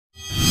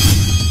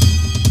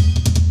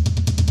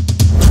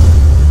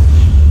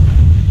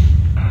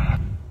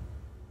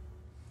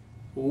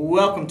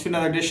welcome to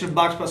another edition of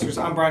Boxbusters.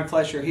 I'm Brian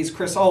Fleischer. He's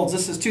Chris Olds.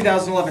 This is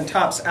 2011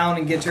 Topps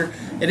Allen Ginter.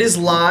 It is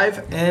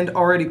live and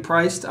already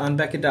priced on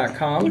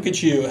Beckett.com. Look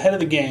at you, ahead of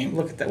the game.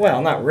 Look at that.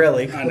 Well, not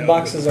really. I know. The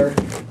boxes are...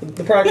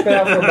 The product's been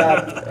out for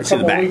about a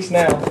couple weeks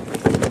now.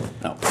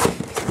 No,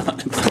 not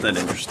that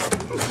interesting.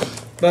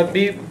 But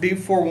be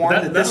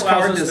forewarned that this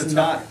card does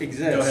not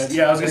exist. Go ahead.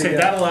 Yeah, I was going to say,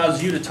 that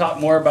allows you to talk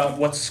more about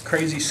what's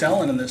crazy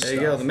selling in this There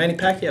stuff. you go. The Manny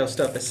Pacquiao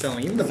stuff is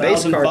selling. Even the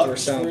base cards were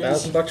selling.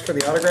 $1,000 for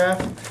the autograph.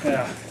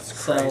 Yeah, it's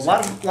crazy. So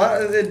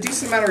a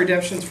decent amount of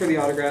redemptions for the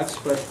autographs,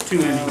 but Too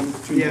many.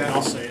 Yeah,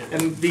 I'll say it.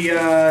 And the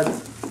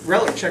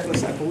relic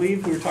checklist, I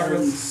believe we were talking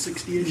about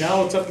 160-ish.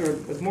 No, it's up to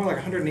it's more like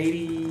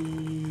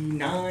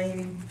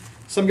 189.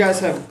 Some guys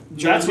have.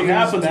 That's what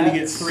happens when you get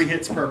bats. 3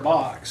 hits per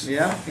box.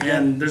 Yeah,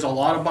 And there's a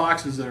lot of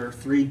boxes that are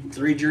three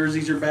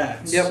jerseys or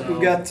bats. Yep, so. we've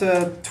got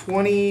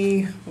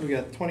 20. We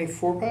got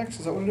 24 packs.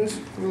 Is that what it is?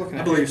 What are we looking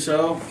at? I believe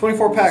so.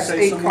 24 packs,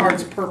 Say 8 something.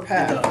 cards per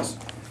pack. It does.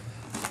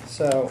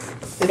 So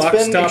it's Box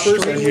been stoppers, as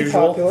extremely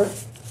usual. popular.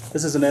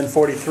 This is an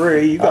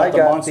N43. You got the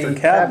monster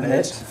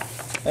cabinet.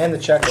 And the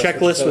checklist.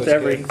 Checklist with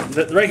every.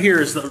 Right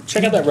here is the.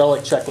 Check out that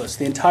relic checklist.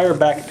 The entire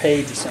back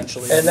page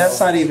essentially. And that's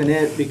not even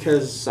it,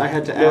 because I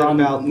had to add on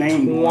about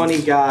name 20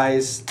 ones.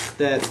 guys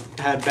that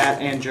had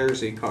bat and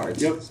jersey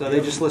cards. Yep. So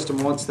they just list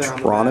them once there on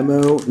the back.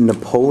 Geronimo,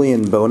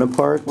 Napoleon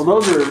Bonaparte. Well,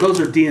 those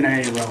are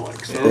DNA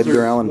relics. Those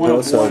Edgar are Allan one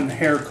of Poe. one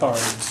hair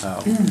cards.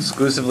 Oh,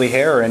 exclusively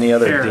hair or any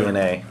other Hair.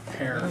 DNA?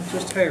 Hair.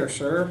 Just hair,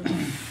 sir.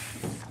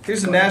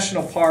 Here's the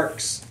national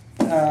parks.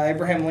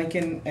 Abraham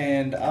Lincoln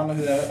and I don't know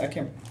who that. I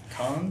can't.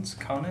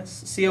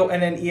 Connes?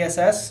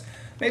 C-O-N-N-E-S-S.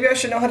 Maybe I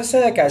should know how to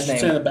say that guy's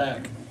It's in name. the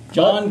back.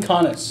 John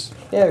Connes.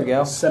 There we go.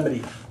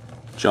 Yosemite.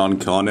 John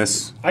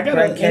Connes. I got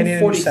Grand an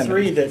Canyon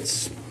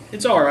N43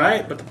 it's all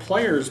right, but the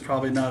player is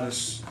probably not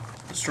as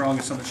the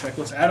strongest on the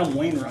checklist. Adam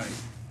Wainwright.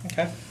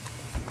 Okay.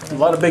 A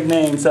lot of big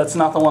names. That's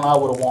not the one I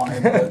would have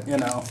wanted, but you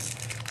know,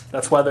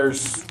 that's why there's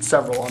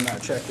several on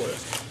that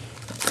checklist.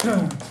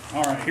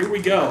 All right, here we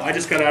go. I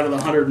just got out of the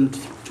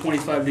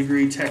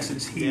 125-degree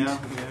Texas heat. Yeah.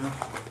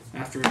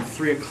 After a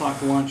 3 o'clock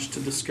lunch to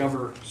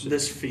discover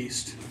this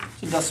feast.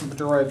 So Dustin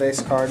Pedroia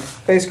base card.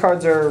 Base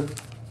cards are,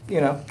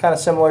 kind of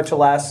similar to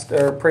last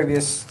or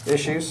previous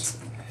issues.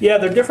 Yeah,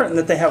 they're different in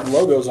that they have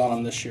logos on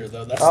them this year,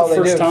 though. That's the they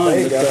first do. time There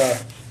you that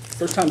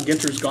first time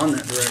Ginter's gone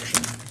that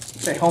direction.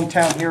 Say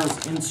hometown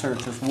heroes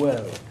insert as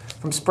well.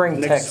 From Spring,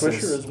 Nick Texas.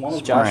 Swisher is one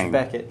of Josh Spring.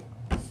 Beckett.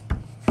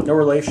 No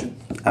relation.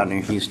 Out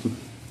near Houston.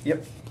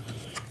 Yep.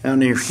 Out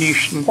near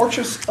Houston.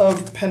 Portraits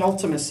of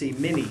Penultimacy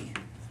Mini.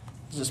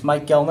 Is this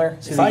Mike Gelner?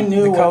 Is If he I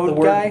knew the what code the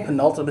word guy?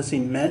 penultimacy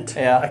meant,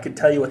 Yeah. I could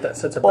tell you what that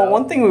set's about. Well,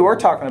 one thing we were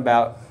talking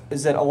about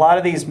is that a lot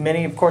of these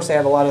mini, of course, they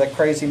have a lot of the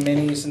crazy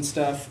minis and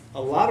stuff.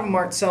 A lot of them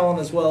aren't selling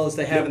as well as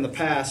they have in the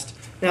past.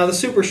 Now, the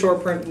super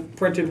short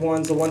printed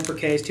ones, the 1 per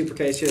case, 2 per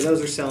case,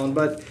 those are selling.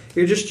 But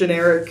you're just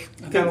generic,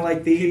 kind of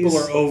like these. People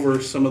are over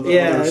some of the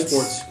other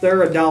sports.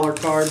 They're $1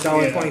 card,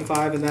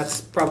 $1.25, and that's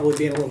probably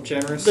being a little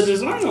generous. The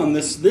design on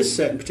this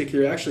set in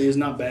particular actually is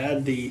not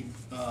bad. The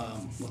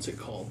what's it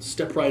called?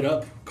 Step Right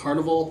Up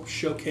Carnival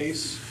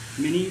Showcase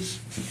Minis.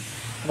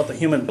 How about the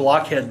human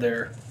blockhead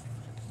there?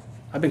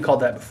 I've been called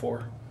that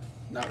before.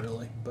 Not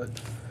really, but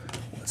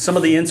some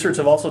of the inserts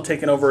have also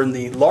taken over in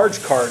the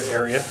large card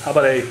area. How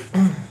about a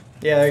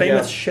there you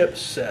famous go. ship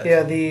set?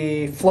 Yeah,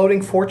 the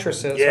Floating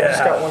Fortresses. I Yeah.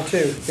 just got one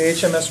too. The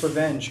HMS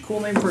Revenge.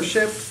 Cool name for a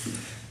ship.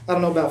 I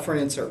don't know about for an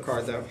insert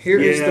card though. Here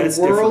is it's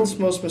the world's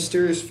different. most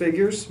mysterious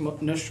figures.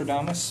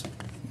 Nostradamus.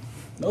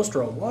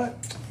 Nostro, what?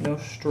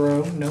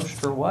 Nostro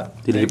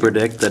what? Did he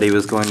predict that he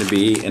was going to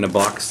be in a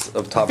box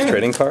of Topps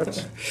trading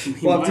cards?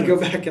 We'll have to go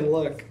back and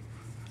look.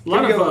 A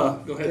lot Here we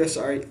of go ahead. Yeah,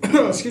 sorry.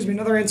 Excuse me.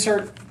 Another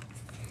insert.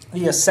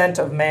 The Ascent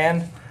of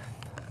Man.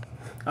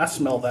 I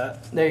smell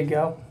that. There you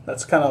go.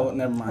 That's kind of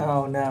never mind.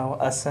 Oh no,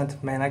 Ascent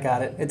of Man. I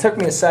got it. It took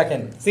me a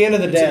second. It's the end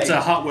of the day. It's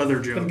a hot weather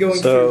joke. I'm going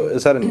So, through.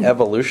 is that an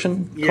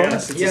evolution card?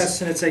 Yes, it's Yes,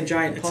 and it's a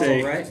giant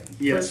puzzle, right?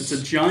 Yes, it's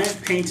a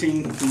giant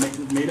painting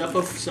made up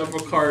of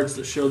several cards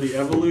that show the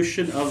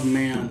evolution of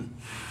man.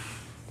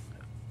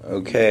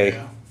 Okay.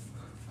 Yeah.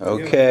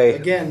 Okay.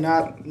 Again,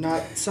 not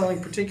selling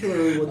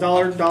particularly.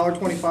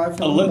 $1.25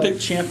 for Olympic them,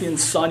 champion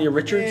Sonia but-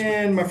 Richards.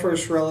 And my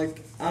first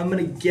relic. I'm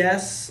gonna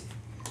guess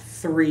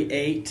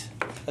 3.8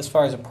 as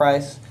far as a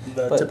price.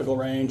 The But- typical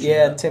range.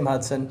 Yeah, Tim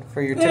Hudson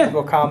for your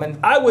typical common.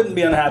 I wouldn't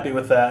be unhappy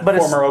with that. But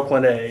it's- Former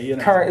Oakland A, you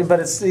know. Current, but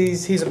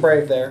he's a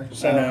brave there.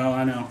 So.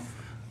 I know.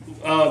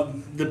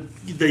 The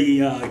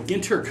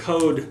Ginter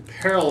code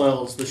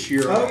parallels this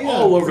year Oh, are yeah,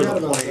 all over forgot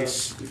the about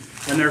place,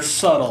 and they're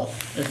subtle,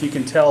 if you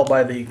can tell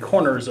by the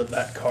corners of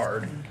that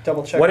card.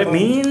 Double check. What it them.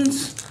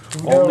 means,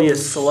 only a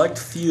select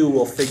few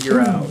will figure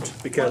out.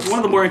 Because one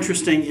of the more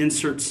interesting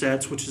insert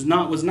sets, which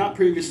was not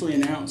previously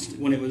announced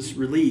when it was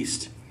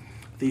released,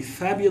 the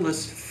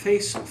fabulous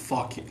face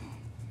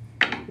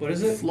What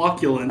is it?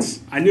 flocculence.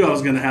 I knew I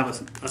was going to have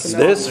a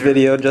This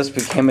video just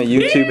became a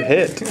YouTube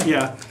hit.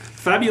 Yeah,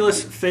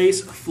 fabulous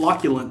face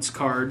flocculence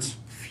cards.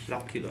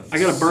 I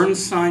got a burn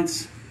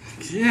sides.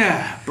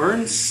 Yeah,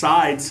 burn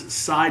sides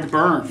side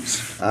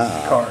burns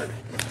card.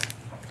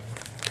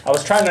 I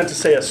was trying not to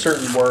say a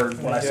certain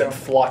word when I said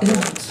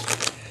flocculence.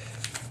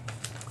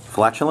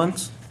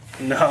 Flatulence?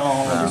 No,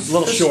 a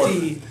little short.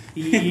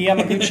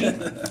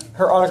 Yamaguchi.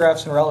 Her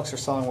autographs and relics are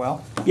selling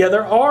well. Yeah,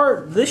 there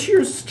are. This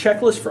year's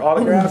checklist for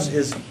autographs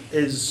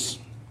is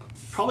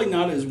probably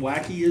not as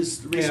wacky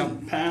as the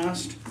recent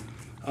past.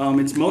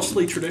 It's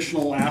mostly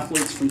traditional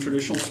athletes from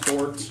traditional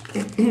sports.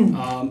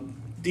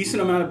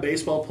 Decent amount of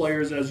baseball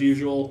players as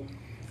usual.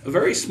 A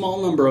very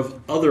small number of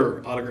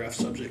other autograph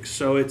subjects.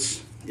 So it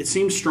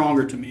seems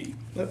stronger to me.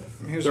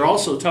 They're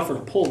also tougher to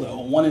pull though.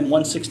 1 in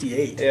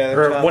 168. Yeah,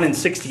 or 1 in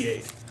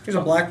 68. Here's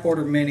a black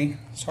border mini.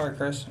 Sorry,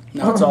 Chris.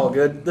 No, it's all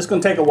good. This is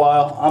going to take a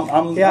while.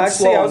 I'm Yeah, I'm I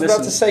see. slow I on was this about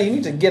one. to say you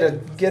need to get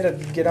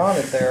on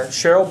it there.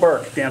 Cheryl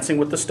Burke, Dancing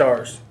with the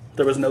Stars.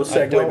 There was no I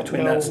segue don't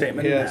between know- that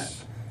statement yes.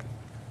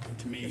 and that.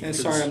 To me, And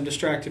sorry, I'm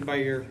distracted by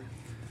your.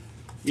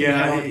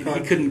 yeah, he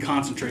couldn't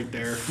concentrate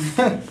there.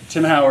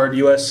 Tim Howard,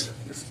 U.S.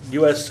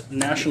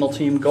 national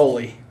team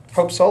goalie.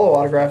 Hope Solo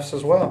autographs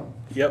as well.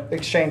 Yep.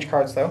 Exchange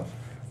cards though.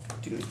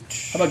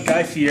 How about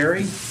Guy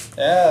Fieri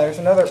Yeah, there's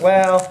another.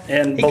 Well,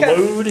 and he got-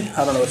 Balud?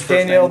 I don't know his first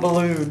Daniel name.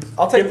 Balud.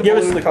 I'll take the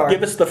Balud card.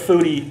 Give us the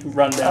foodie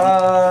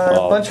rundown.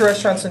 A bunch of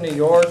restaurants in New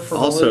York for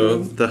Also,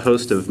 Balud. the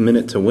host of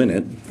Minute to Win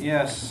It.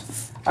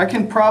 Yes, I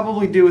can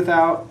probably do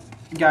without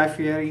Guy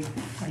Fieri.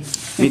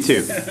 Me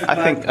too.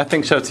 I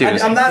think so too.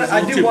 I'm not. He's a I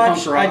little do too watch.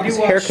 punk I rock. do His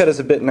watch. haircut is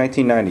a bit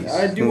 1990s.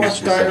 I do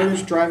watch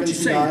Diners, Drive-Ins, and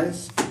saying?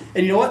 Dives.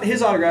 And you know what?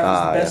 His autograph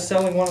is the yeah.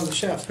 best-selling one of the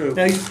chefs. Who?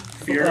 Now he's,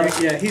 Fieri?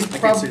 yeah, he's I can't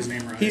probably say his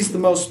name right. he's the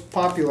most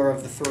popular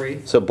of the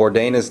three. So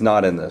Bourdain is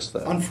not in this,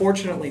 though.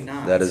 Unfortunately,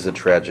 not. That is a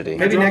tragedy.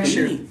 maybe dropped next a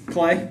year. knee.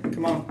 Clay,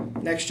 come on,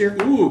 next year.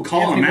 Ooh,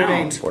 call him Anthony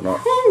out. Bourdain. We're not.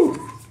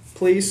 Whew.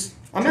 Please,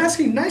 I'm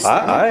asking nicely. I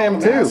I'm not am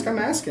calling to too. ask, I'm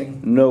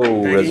asking. No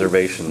you.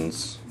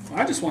 reservations.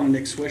 I just want a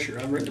Nick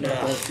Swisher. I've written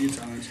about that a few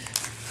times.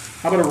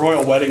 How about a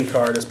royal wedding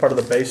card as part of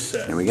the base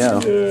set? Here we go.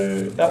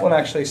 That one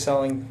actually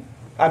selling.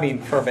 I mean,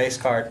 for a base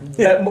card,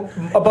 that,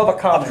 above a A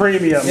common.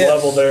 premium Yes.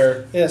 level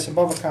there. Yes,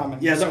 above a common.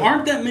 Yeah, there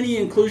aren't that many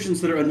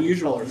inclusions that are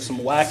unusual. There's some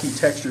wacky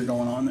texture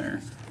going on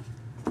there.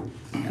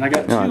 And I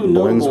got No, two it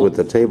blends notable. with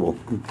the table.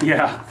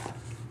 Yeah,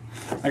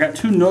 I got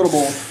two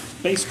notable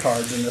base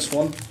cards in this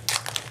one.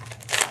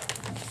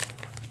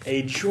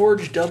 A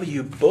George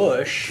W.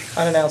 Bush.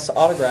 Unannounced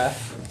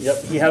autograph.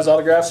 Yep, he has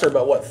autographs. They're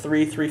about what,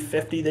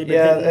 $350 they've been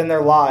Yeah, hitting? and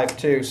they're live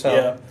too, so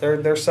Yeah.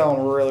 they're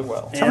selling really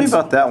well. Tell me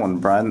about that one,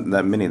 Brian.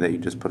 That mini that you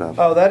just put up.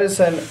 Oh, that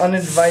is an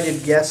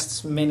uninvited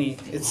guests mini.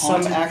 It's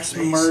some Haunted axe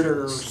Faces.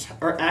 murders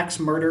or axe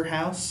murder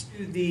house.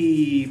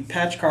 The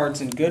patch cards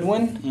in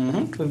Goodwin.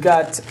 Mhm. We've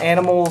got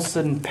Animals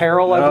in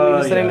Peril, I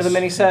believe is the name of the yes,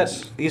 mini set.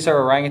 yes. These are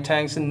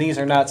orangutans, and these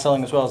are not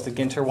selling as well as the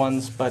Ginter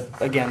ones. But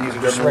again, these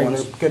are just Goodwin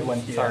regular ones?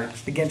 Goodwin. Yeah. Sorry,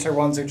 the Ginter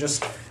ones are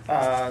just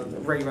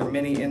regular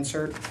mini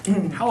insert.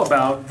 How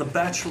about the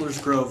Bachelor's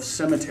Grove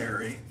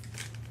Cemetery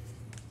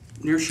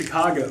near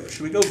Chicago?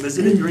 Should we go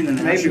visit it during the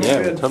Maybe National? we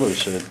Yeah, should. we totally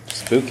should.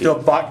 Spooky. Do a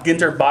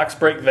Ginter box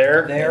break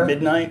there There? at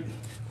midnight?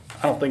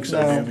 I don't think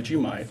so, No. dude, but you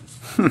might.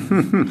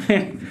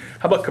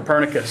 How about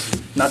Copernicus?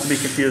 Not to be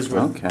confused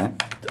with Okay.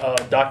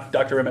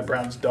 Dr. Emmett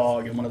Brown's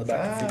dog in one of the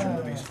Back to the Future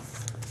movies.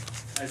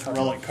 Nice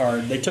relic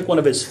card. They took one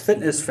of his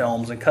fitness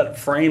films and cut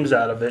frames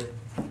out of it,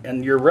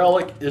 and your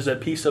relic is a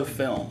piece of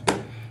film.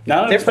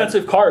 Not an Different.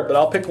 expensive card, but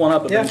I'll pick one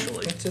up Yeah,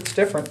 eventually. it's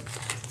different.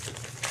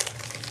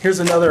 Here's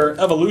another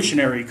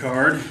evolutionary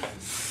card.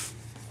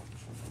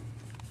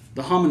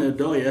 The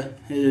Hominidoia.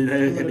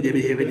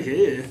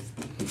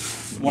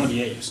 One of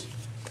the A's.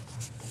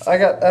 I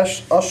got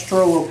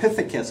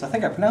Australopithecus. I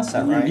think I pronounced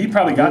that right. You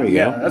probably got There it. you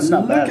Yeah, go. that's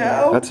not bad. Look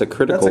out. That's a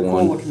critical That's a cool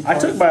one. looking I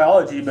card. took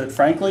biology, but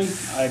frankly,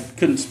 I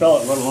couldn't spell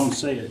it, let alone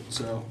say it.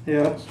 So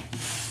Yeah.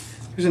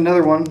 Here's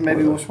another one.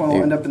 Maybe this one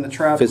will end up in the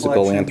trap Physical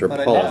collection, but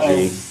I doubt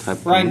anthropology it. type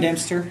Ryan thing.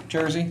 Dempster,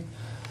 jersey.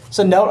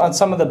 So note on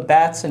some of the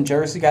bats and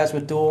jersey guys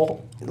with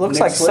dual. It looks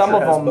Nick like some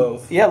Swisher of has them.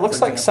 both, Yeah, it looks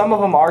for like example. some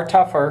of them are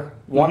tougher.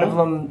 One of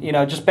them,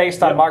 just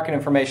based on Yep. market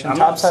information. I'm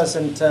Topps not-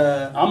 hasn't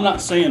I'm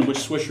not saying which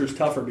Swisher is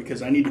tougher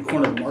because I need to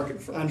corner the market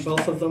on first.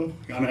 both of them.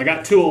 I mean, I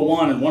got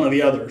 201 and one of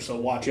the other, so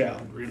watch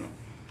out.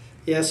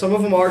 Yeah, some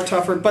of them are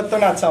tougher, but they're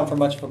not selling for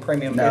much of a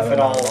premium, No, if they're at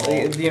all. not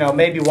at all.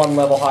 Maybe one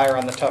level higher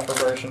on the tougher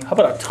version. How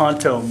about a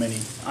Tonto Mini?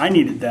 I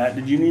needed that.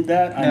 Did you need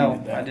that? I No,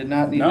 needed that. I did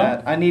not need No?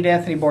 that. I need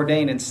Anthony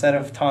Bourdain instead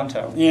of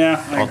Tonto.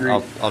 Yeah, I agree.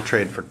 I'll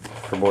trade for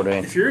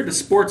Bourdain. If you're into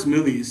sports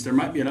movies, there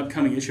might be an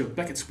upcoming issue of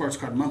Beckett Sports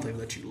Card Monthly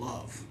that you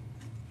love.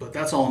 But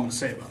that's all I'm going to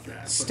say about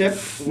that. Stip.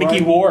 Mickey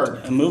Ryan- Ward,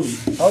 a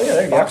movie. Oh yeah,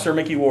 there you go. Boxer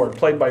Mickey Ward,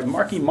 played by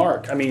Mark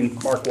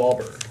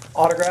Wahlberg.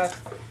 Autograph.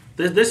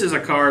 This is a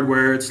card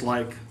where it's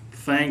like,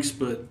 thanks,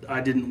 but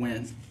I didn't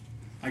win.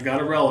 I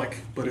got a relic,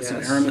 but it's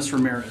Yes. an Aramis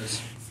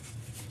Ramirez.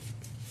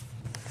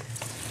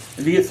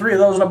 If you get 3 of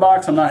those in a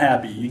box, I'm not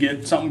happy. You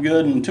get something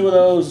good and 2 of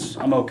those,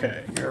 I'm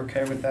okay. You're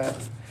okay with that.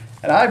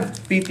 And I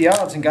beat the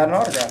odds and got an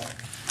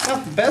autograph.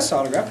 Not the best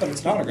autograph, but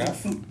it's an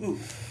autograph.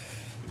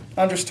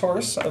 Andres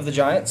Torres of the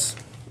Giants.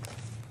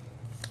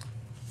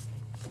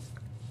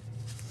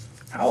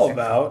 How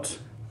about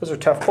Those are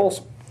tough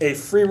pulls. a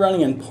free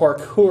running and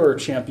parkour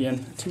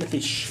champion, Timothy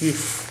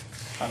Schiff.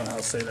 I don't know how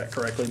to say that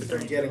correctly, but What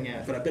are you getting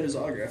at? But I bet his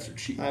autographs are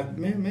cheap.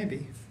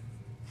 Maybe.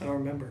 I don't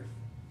remember.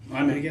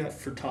 I mean, got?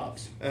 for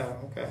Topps. Oh,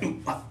 okay.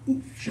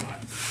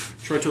 Shot.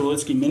 Troy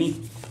Tulowitzki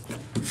mini.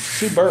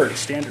 2 birds,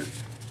 standard.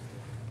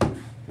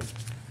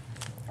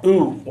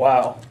 Ooh,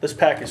 wow. This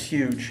pack is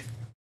huge.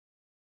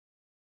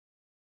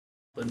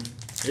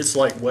 It's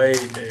like way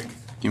big.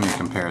 Give me a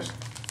comparison.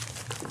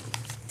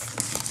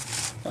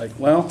 Like,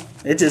 well,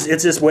 it's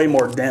just way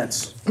more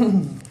dense. I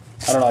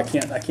don't know, I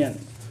can't.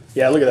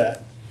 Yeah, look at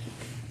that.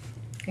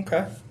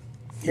 Okay.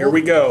 Here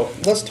we go.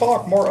 Let's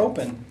talk more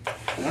open.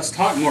 Let's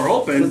talk more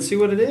open. Let's see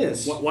what it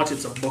is. Watch,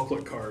 it's a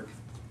booklet card.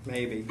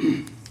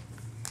 Maybe.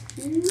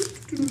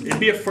 It'd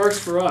be a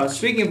first for us.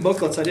 Speaking of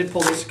booklets, I did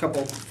pull this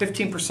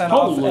 15%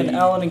 off Holy. an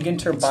Allen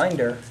Ginter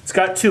binder. It's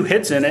got 2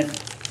 hits in it.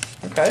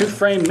 Okay. 2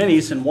 frame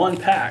minis in 1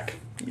 pack.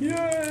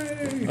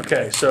 Yay!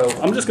 Okay, so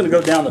I'm just going to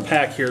go down the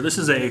pack here. This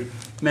is a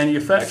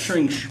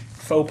manufacturing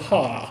faux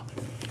pas.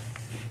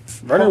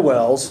 Vernon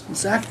Wells,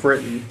 Zach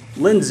Britton,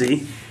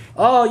 Lindsay.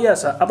 Oh,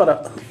 yes, how about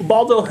a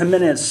Ubaldo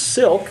Jimenez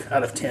Silk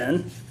out of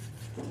 10.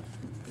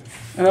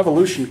 An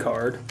Evolution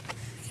card.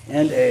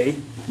 And a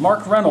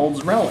Mark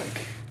Reynolds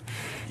Relic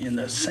in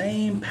the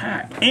same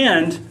pack.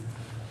 And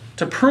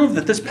to prove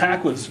that this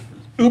pack was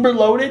uber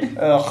loaded,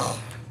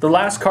 the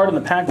last card in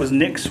the pack was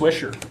Nick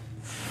Swisher,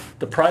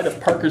 the pride of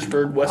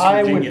Parkersburg, West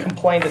Virginia. I would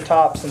complain to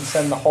Topps and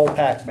send the whole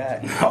pack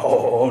back.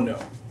 Oh, no.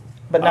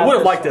 But I would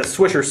have liked a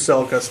Swisher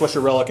Silk, a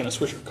Swisher Relic, and a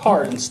Swisher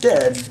card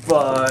instead,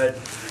 but...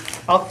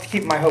 I'll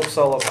keep my Hope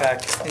Solo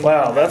pack.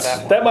 Wow,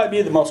 that might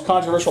be the most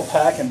controversial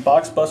pack in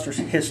Box Busters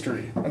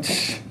history.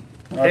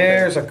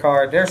 There's a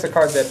card. There's a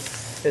card that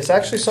is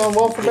actually selling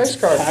well for base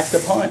cards. Packed a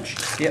punch.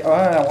 Yeah,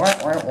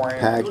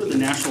 Go to the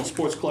National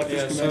Sports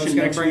Collectors Convention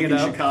next week in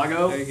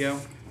Chicago. There you go.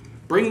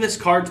 Bring this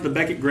card to the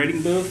Beckett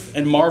grading booth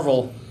and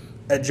marvel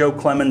at Joe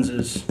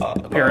Clemens'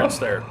 appearance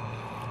there.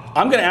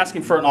 I'm going to ask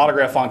him for an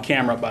autograph on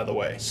camera, by the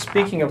way.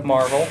 Speaking of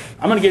Marvel,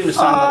 I'm going to get him to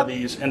sign one of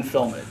these and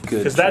film it. Good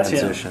Because that's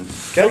transition. him.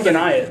 Don't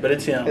deny it, but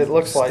it's him. it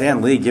looks like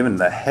Stan Lee giving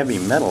the heavy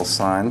metal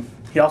sign.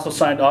 He also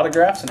signed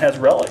autographs and has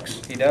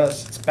relics. he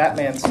does. It's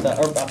Batman stuff,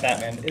 or not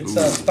Batman. It's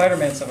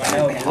Spider-Man stuff. I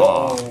know.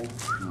 Whoa.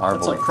 Marvel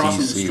That's like crossing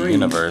the DC streams.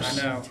 universe.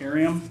 I know.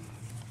 Sanitarium,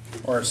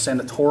 or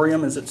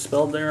sanatorium, is it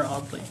spelled there,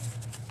 oddly?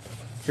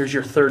 Here's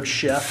your third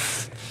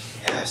chef.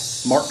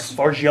 Yes. Mark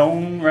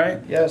Fargione, right?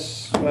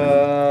 Yes.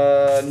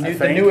 The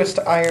think. newest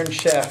Iron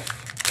Chef.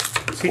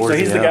 So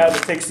he's the guy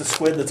that takes the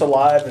squid that's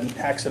alive and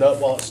hacks it up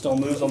while it still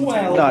moves on the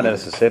table. Not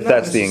necessarily, if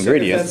that's the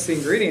ingredient. That's the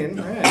ingredient.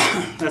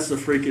 Right. That's the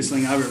freakiest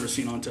thing I've ever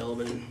seen on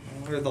television.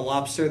 Or the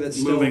lobster that's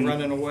still Moving.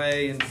 running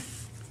away. And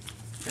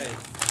okay,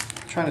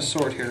 trying to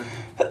sort here.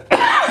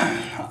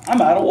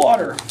 I'm out of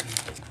water.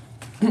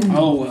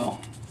 Oh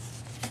well.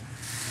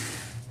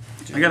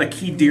 I got a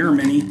Key Deer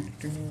mini.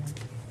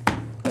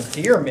 A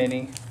deer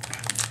mini.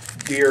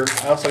 Deer.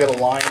 I also got a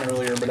line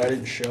earlier, but I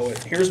didn't show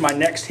it. Here's my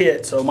next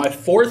hit. So my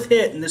 4th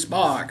hit in this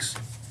box.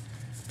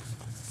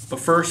 But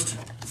first,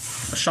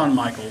 a Shawn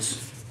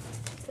Michaels.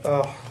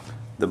 Oh,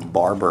 The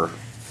barber.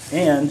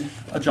 And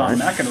a John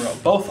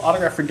McEnroe. Both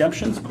autograph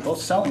redemptions, but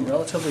both selling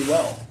relatively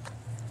well.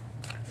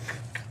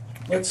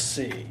 Let's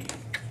see.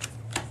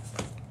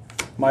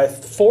 My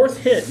 4th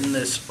hit in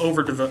this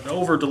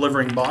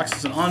over-delivering box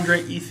is an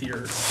Andre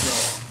Ethier.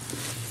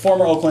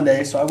 Former Oakland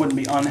A's, so I wouldn't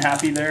be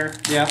unhappy there.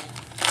 yeah.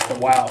 But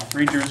wow,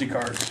 3 jersey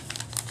cards.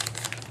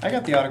 I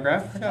got the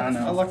autograph. I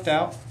know. I lucked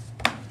out.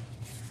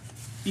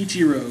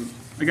 Ichiro.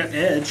 I got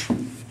Edge.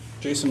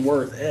 Jason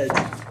Worth, Edge.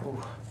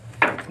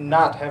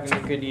 Not having a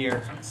good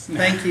year.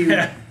 Thank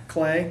you,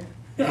 Clay,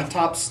 and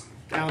Topps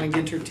Allen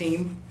Ginter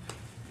team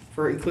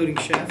for including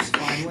chefs.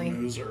 Finally.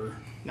 Loser.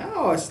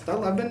 No,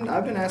 I've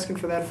been asking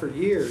for that for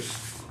years.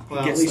 Well,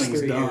 at Gets least things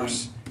 3 done.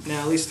 years. No,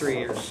 at least 3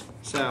 years.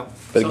 So.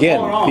 But So again,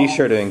 all in all- be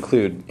sure to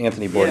include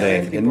Anthony Bourdain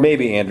Anthony and Bourdain.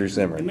 maybe Andrew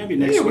Zimmer. And maybe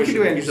next Yeah, we week could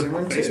do Andrew he's a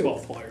Zimmer, too. baseball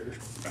player.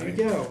 There you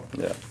go.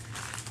 Yeah.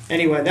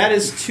 Anyway, that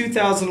is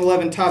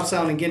 2011 Topps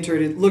Allen Ginter.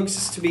 It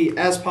looks to be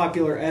as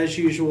popular as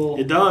usual.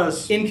 It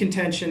does. In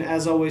contention,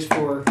 as always,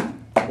 for,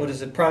 what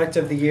is it, Product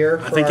of the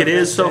Year? I think it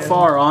is so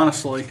far,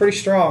 honestly. Pretty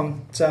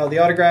strong. So the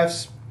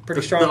autographs,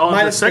 pretty strong.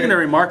 The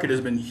secondary market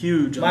has been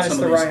huge on minus some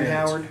the of these Ryan hits.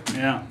 Howard.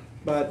 Yeah.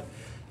 But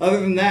other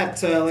than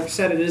that, like I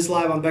said, it is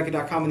live on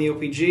Beckett.com and the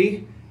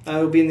OPG. It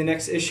will be in the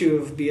next issue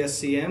of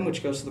BSCM,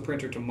 which goes to the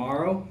printer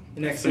tomorrow. The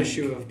next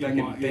issue of Beckett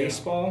yeah.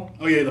 Baseball.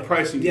 Oh yeah, the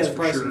pricing. Yeah, is the for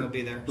pricing sure. will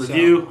be there.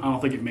 Review. I don't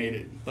think it made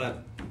it.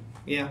 But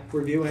yeah,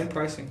 review and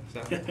pricing.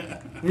 So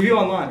review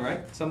online,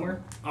 right?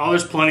 Somewhere. Oh,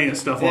 there's plenty of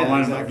stuff Yeah,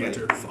 online exactly.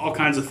 about Ginter. All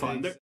kinds of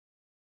fun.